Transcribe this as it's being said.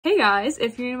Hey guys,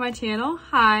 if you're new to my channel,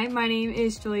 hi, my name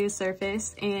is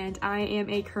Juliasurface and I am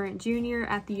a current junior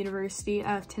at the University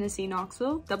of Tennessee,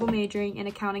 Knoxville, double majoring in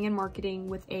accounting and marketing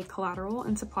with a collateral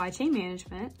and supply chain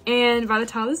management. And by the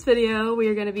time of this video, we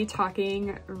are going to be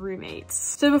talking roommates.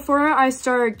 So before I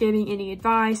start giving any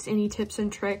advice, any tips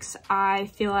and tricks, I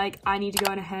feel like I need to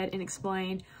go on ahead and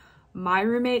explain my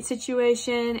roommate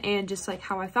situation and just like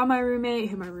how I found my roommate,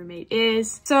 who my roommate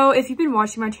is. So if you've been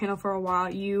watching my channel for a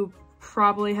while, you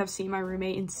probably have seen my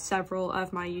roommate in several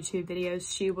of my YouTube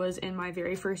videos. She was in my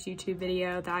very first YouTube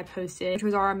video that I posted, which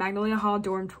was our Magnolia Hall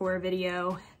dorm tour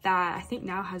video that I think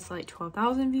now has like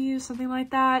 12,000 views, something like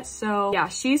that. So yeah,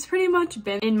 she's pretty much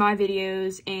been in my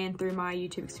videos and through my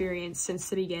YouTube experience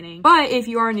since the beginning. But if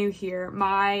you are new here,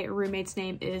 my roommate's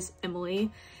name is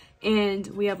Emily, and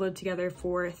we have lived together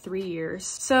for 3 years.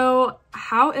 So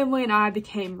how Emily and I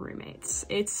became roommates,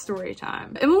 it's story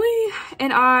time. Emily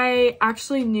and I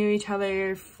actually knew each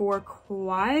other for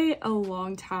quite a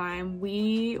long time.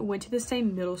 We went to the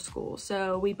same middle school.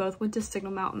 So we both went to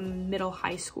Signal Mountain Middle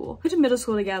High School. We went to middle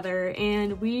school together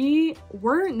and we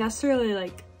weren't necessarily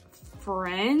like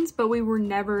friends, but we were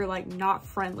never like not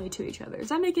friendly to each other. Does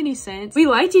that make any sense? We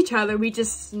liked each other, we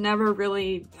just never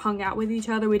really hung out with each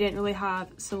other. We didn't really have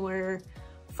similar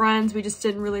friends. We just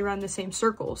didn't really run the same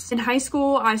circles. In high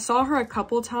school, I saw her a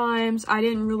couple times. I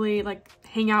didn't really like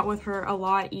hang out with her a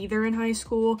lot either in high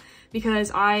school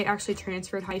because I actually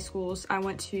transferred high schools. I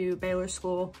went to Baylor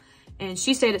School and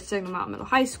she stayed at Signal Mountain Middle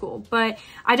High School. But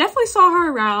I definitely saw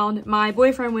her around. My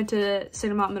boyfriend went to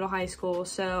Signal Mountain Middle High School,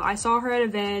 so I saw her at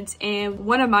events, and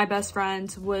one of my best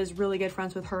friends was really good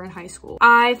friends with her in high school.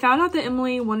 I found out that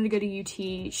Emily wanted to go to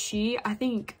UT. She, I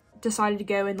think, decided to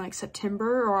go in like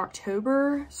September or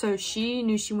October, so she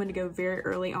knew she wanted to go very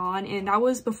early on, and that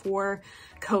was before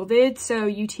COVID, so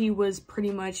UT was pretty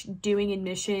much doing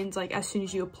admissions. Like as soon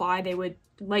as you apply, they would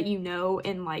let you know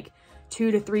in like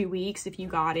 2 to 3 weeks if you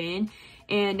got in.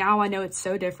 And now I know it's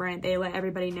so different. They let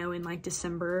everybody know in like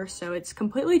December, so it's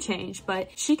completely changed. But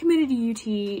she committed to UT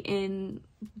in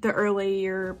the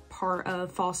earlier part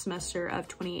of fall semester of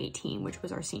 2018, which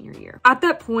was our senior year. At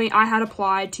that point, I had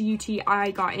applied to UT.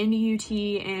 I got into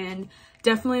UT and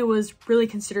definitely was really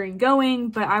considering going,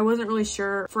 but I wasn't really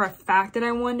sure for a fact that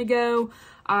I wanted to go.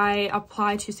 I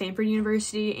applied to Stanford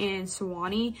University and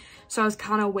Sewanee, so I was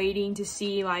kind of waiting to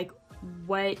see like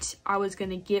what I was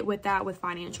gonna get with that, with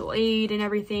financial aid and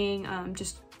everything,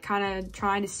 just kind of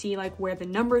trying to see like where the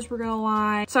numbers were gonna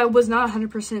lie. So I was not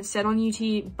 100% set on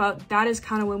UT, but that is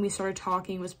kind of when we started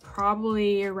talking, was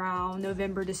probably around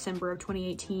November, December of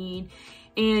 2018.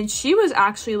 And she was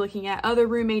actually looking at other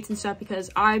roommates and stuff because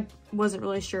I wasn't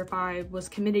really sure if I was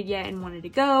committed yet and wanted to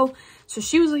go. So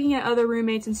she was looking at other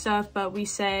roommates and stuff, but we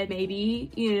said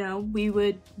maybe, you know, we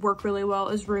would work really well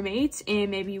as roommates and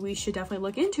maybe we should definitely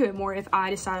look into it more if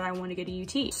I decided I want to go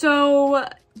to UT. So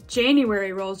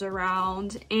January rolls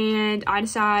around and I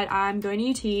decide I'm going to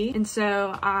UT. And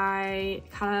so I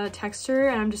kind of text her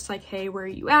and I'm just like, hey, where are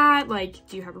you at? Like,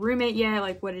 do you have a roommate yet?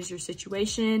 Like, what is your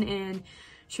situation? And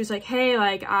she was like, hey,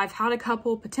 like I've had a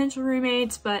couple potential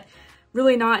roommates, but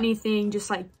really not anything just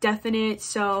like definite.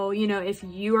 So, you know, if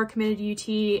you are committed to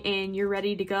UT and you're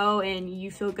ready to go and you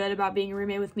feel good about being a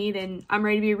roommate with me, then I'm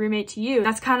ready to be a roommate to you.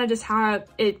 That's kind of just how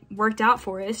it worked out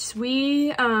for us.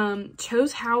 We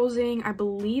chose housing, I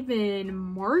believe in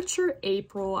March or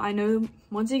April. I know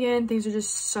once again, things are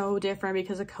just so different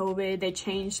because of COVID. They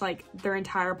changed like their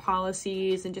entire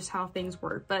policies and just how things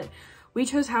work. But we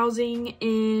chose housing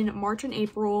in March and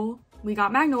April. We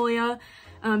got Magnolia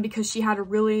because she had a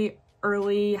really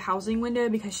early housing window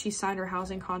because she signed her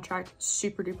housing contract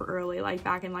super duper early, like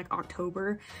back in like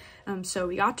October. So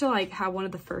we got to like have one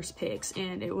of the first picks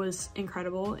and it was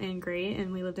incredible and great,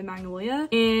 and we lived in Magnolia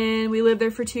and we lived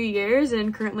there for 2 years,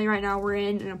 and currently right now we're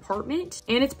in an apartment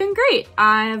and it's been great.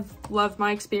 I've loved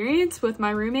my experience with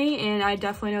my roommate, and I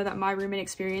definitely know that my roommate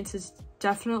experience is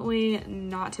definitely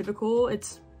not typical.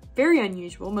 It's very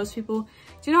unusual. Most people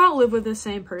do not live with the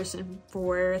same person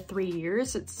for 3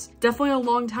 years. It's definitely a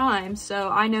long time. So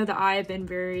I know that I have been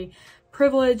very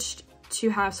privileged to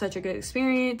have such a good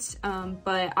experience.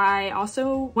 But I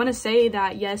also want to say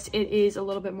that yes, it is a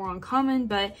little bit more uncommon,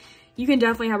 but you can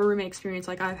definitely have a roommate experience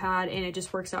like I've had, and it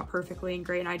just works out perfectly and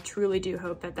great. And I truly do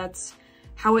hope that that's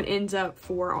how it ends up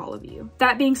for all of you.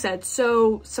 That being said,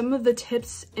 so some of the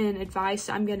tips and advice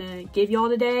I'm gonna give y'all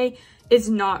today is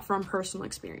not from personal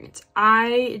experience.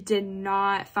 I did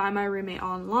not find my roommate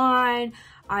online.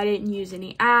 I didn't use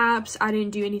any apps. I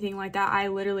didn't do anything like that. I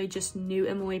literally just knew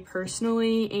Emily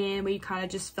personally and we kind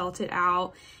of just felt it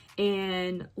out.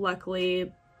 And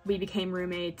luckily we became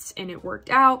roommates and it worked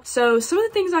out. So some of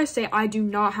the things I say I do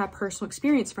not have personal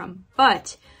experience from,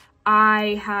 but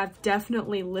I have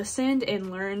definitely listened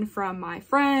and learned from my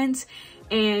friends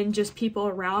and just people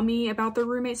around me about their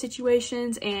roommate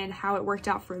situations and how it worked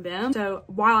out for them. So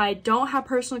while I don't have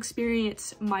personal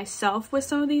experience myself with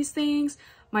some of these things,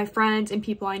 my friends and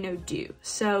people I know do.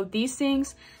 So these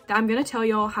things that I'm gonna tell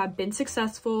y'all have been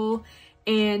successful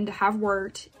and have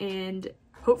worked and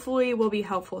hopefully will be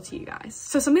helpful to you guys.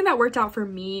 So something that worked out for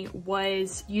me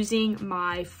was using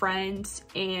my friends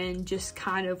and just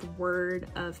kind of word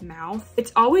of mouth.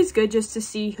 It's always good just to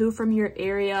see who from your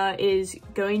area is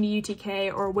going to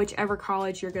UTK or whichever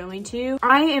college you're going to.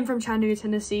 I am from Chattanooga,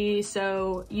 Tennessee,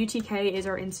 so UTK is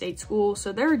our in-state school.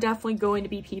 So there are definitely going to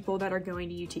be people that are going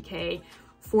to UTK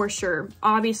for sure.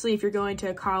 Obviously, if you're going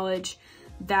to a college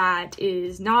that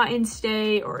is not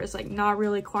in-state or is like not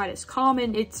really quite as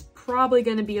common, it's probably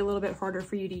going to be a little bit harder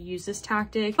for you to use this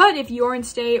tactic. But if you are in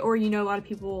state or you know a lot of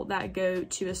people that go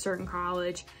to a certain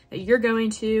college that you're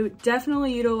going to,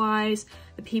 definitely utilize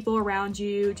the people around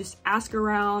you. Just ask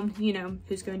around, you know,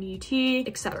 who's going to UT,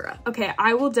 etc. Okay,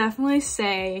 I will definitely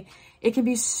say it can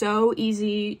be so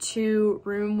easy to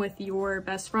room with your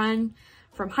best friend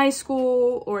from high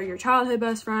school or your childhood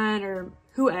best friend or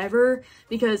whoever,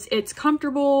 because it's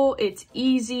comfortable, it's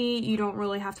easy, you don't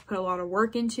really have to put a lot of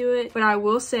work into it. But I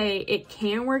will say it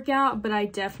can work out, but I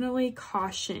definitely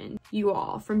caution you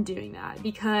all from doing that,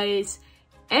 because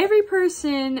every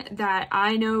person that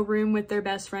I know room with their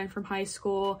best friend from high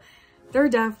school, there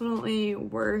definitely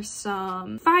were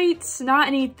some fights, not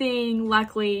anything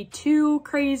luckily too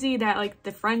crazy that like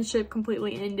the friendship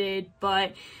completely ended,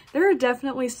 but there are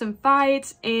definitely some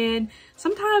fights, and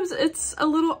sometimes it's a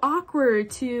little awkward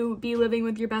to be living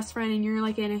with your best friend and you're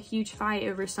like in a huge fight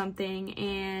over something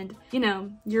and, you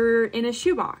know, you're in a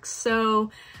shoebox. So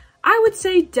I would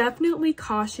say definitely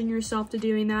caution yourself to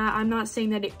doing that. I'm not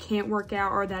saying that it can't work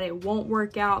out or that it won't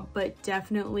work out, but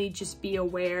definitely just be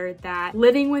aware that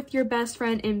living with your best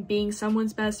friend and being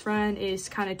someone's best friend is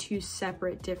kind of two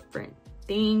separate, different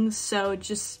things. So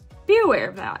just be aware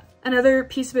of that. Another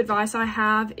piece of advice I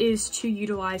have is to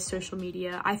utilize social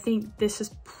media. I think this is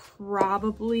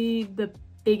probably the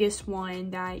biggest one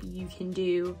that you can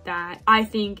do that I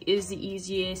think is the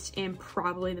easiest and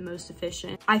probably the most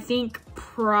efficient. I think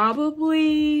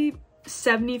probably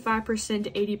 75%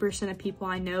 to 80% of people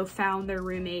I know found their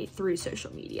roommate through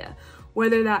social media,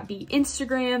 whether that be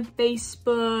Instagram,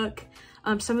 Facebook,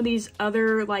 some of these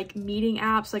other like meeting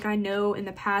apps. Like I know in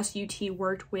the past UT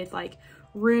worked with like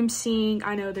Room Sync.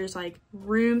 I know there's like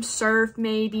Room Surf,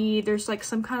 maybe there's like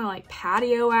some kind of like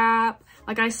patio app.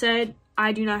 Like I said,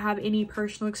 I do not have any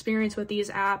personal experience with these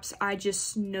apps. I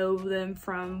just know them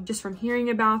from hearing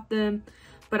about them.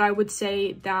 But I would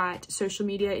say that social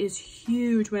media is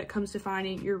huge when it comes to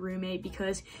finding your roommate,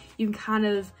 because you can kind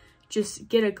of just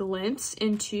get a glimpse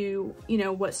into, you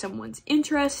know, what someone's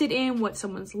interested in, what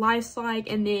someone's life's like.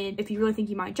 And then if you really think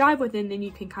you might jive with them, then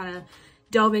you can kind of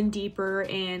delve in deeper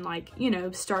and like, you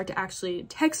know, start to actually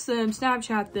text them,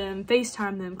 Snapchat them,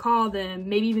 FaceTime them, call them,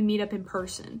 maybe even meet up in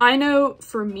person. I know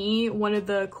for me, one of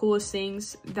the coolest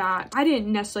things that I didn't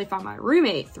necessarily find my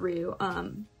roommate through,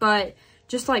 but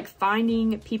just like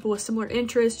finding people with similar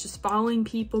interests, just following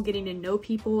people, getting to know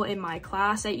people in my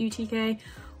class at UTK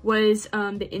was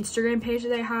the Instagram page that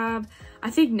they have. I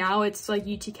think now it's like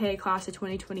UTK class of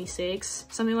 2026,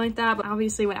 something like that. But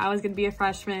obviously when I was gonna be a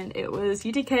freshman, it was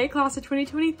UTK class of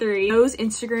 2023. Those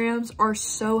Instagrams are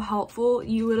so helpful.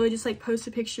 You literally just like post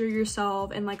a picture of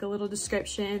yourself and like a little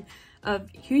description of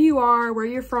who you are, where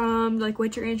you're from, like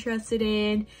what you're interested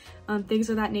in, things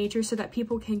of that nature, so that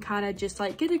people can kind of just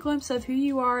like get a glimpse of who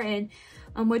you are and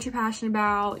what you're passionate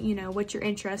about, you know, what you're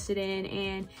interested in.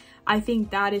 And I think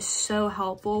that is so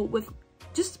helpful with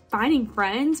just finding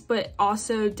friends, but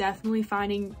also definitely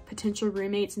finding potential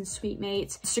roommates and suite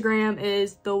mates. Instagram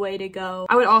is the way to go.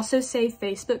 I would also say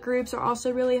Facebook groups are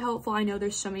also really helpful. I know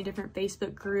there's so many different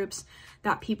Facebook groups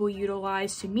that people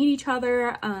utilize to meet each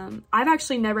other. I've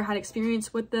actually never had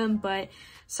experience with them, but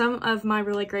some of my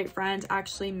really great friends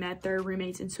actually met their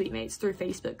roommates and suite mates through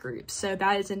Facebook groups. So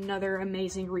that is another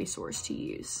amazing resource to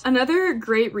use. Another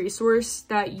great resource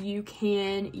that you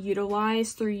can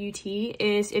utilize through UT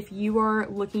is if you are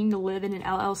looking to live in an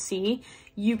LLC,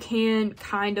 you can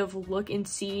kind of look and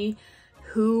see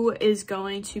who is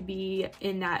going to be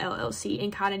in that LLC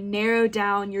and kind of narrow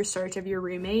down your search of your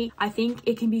roommate. I think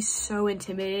it can be so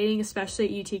intimidating,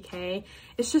 especially at UTK.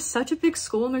 It's just such a big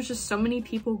school and there's just so many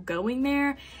people going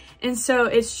there. And so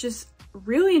it's just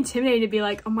really intimidated to be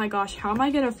like, oh my gosh, how am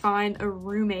I gonna find a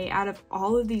roommate out of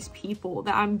all of these people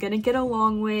that I'm gonna get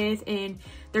along with, and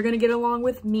they're gonna get along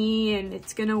with me, and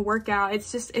it's gonna work out.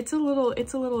 It's a little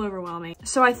overwhelming.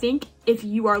 So I think if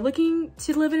you are looking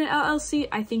to live in an LLC,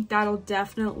 I think that'll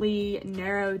definitely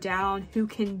narrow down who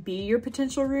can be your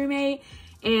potential roommate.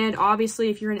 And obviously,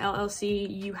 if you're an LLC,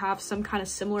 you have some kind of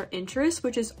similar interests,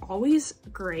 which is always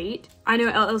great. I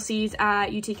know LLCs at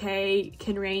UTK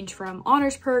can range from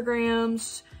honors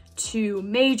programs to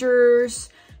majors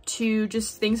to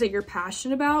just things that you're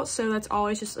passionate about. So that's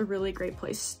always just a really great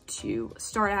place to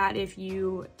start at if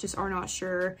you just are not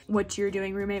sure what you're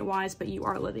doing roommate wise, but you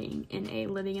are living in a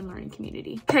living and learning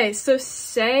community. Okay, so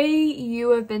say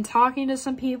you have been talking to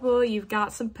some people, you've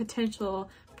got some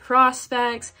potential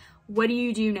prospects. What do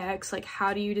you do next? Like,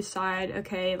 how do you decide,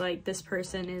 okay, like this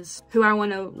person is who I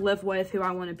want to live with, who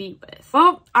I want to be with?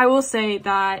 Well, I will say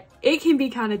that it can be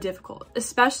kind of difficult,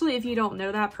 especially if you don't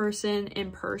know that person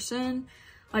in person.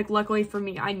 Like, luckily for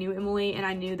me, I knew Emily, and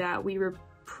I knew that we were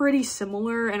pretty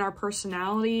similar in our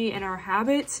personality and our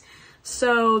habits.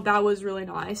 So that was really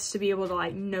nice to be able to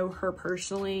like know her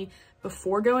personally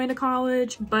before going to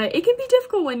college. But it can be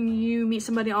difficult when you meet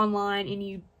somebody online and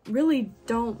you really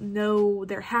don't know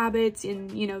their habits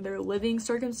and, you know, their living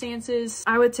circumstances.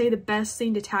 I would say the best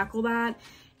thing to tackle that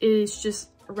is just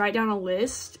write down a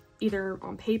list, either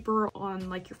on paper, on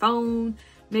like your phone,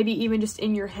 maybe even just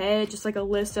in your head, just like a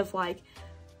list of like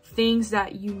things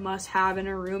that you must have in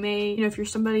a roommate. You know, if you're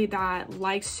somebody that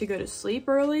likes to go to sleep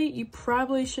early, you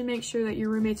probably should make sure that your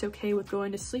roommate's okay with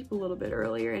going to sleep a little bit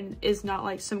earlier and is not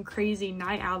like some crazy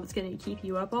night owl that's going to keep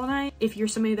you up all night. If you're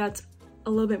somebody that's a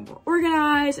little bit more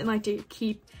organized and like to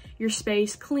keep your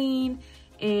space clean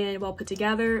and well put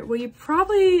together, well, you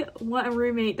probably want a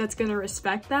roommate that's going to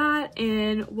respect that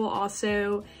and will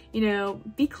also, you know,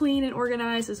 be clean and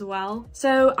organized as well.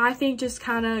 So I think just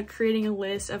kind of creating a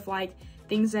list of like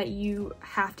things that you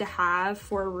have to have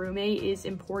for a roommate is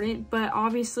important, but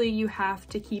obviously you have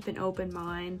to keep an open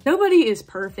mind. Nobody is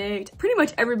perfect. Pretty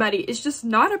much everybody is just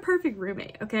not a perfect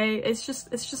roommate, okay? It's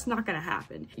just not gonna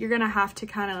happen. You're gonna have to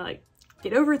kind of like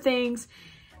get over things.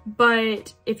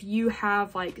 But if you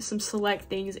have like some select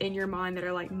things in your mind that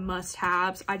are like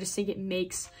must-haves, I just think it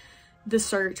makes the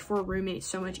search for a roommate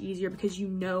so much easier because you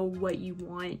know what you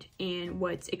want and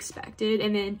what's expected.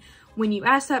 And then when you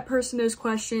ask that person those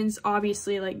questions,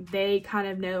 obviously like they kind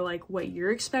of know like what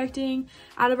you're expecting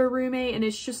out of a roommate, and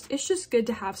it's just good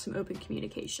to have some open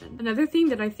communication. Another thing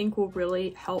that I think will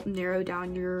really help narrow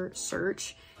down your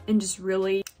search and just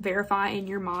really verify in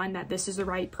your mind that this is the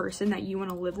right person that you want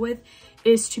to live with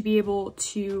is to be able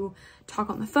to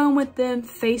talk on the phone with them,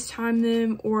 FaceTime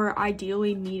them, or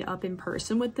ideally meet up in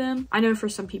person with them. I know for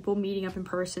some people meeting up in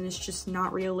person is just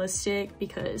not realistic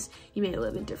because you may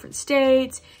live in different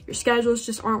states, your schedules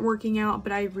just aren't working out,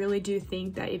 but I really do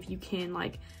think that if you can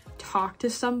like talk to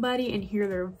somebody and hear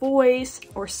their voice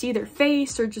or see their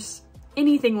face or just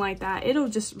anything like that, it'll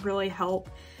just really help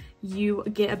you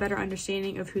get a better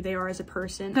understanding of who they are as a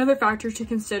person. Another factor to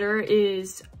consider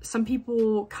is some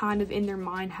people kind of in their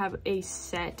mind have a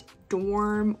set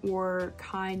dorm or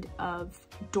kind of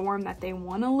dorm that they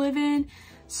want to live in.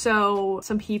 So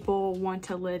some people want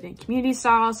to live in community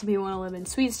style, some people want to live in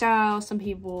suite style, some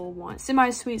people want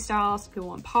semi-suite style, some people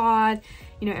want pod.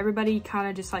 You know, everybody kind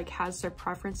of just like has their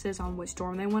preferences on which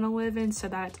dorm they want to live in. So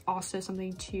that's also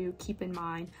something to keep in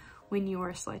mind when you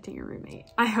are selecting your roommate.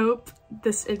 I hope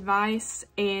this advice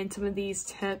and some of these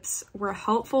tips were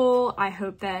helpful. I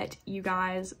hope that you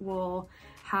guys will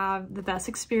have the best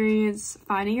experience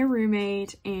finding a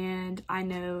roommate, and I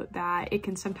know that it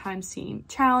can sometimes seem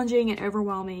challenging and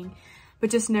overwhelming, but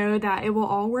just know that it will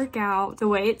all work out the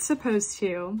way it's supposed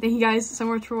to. Thank you guys so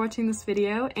much for watching this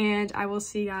video, and I will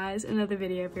see you guys in another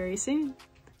video very soon.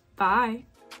 Bye.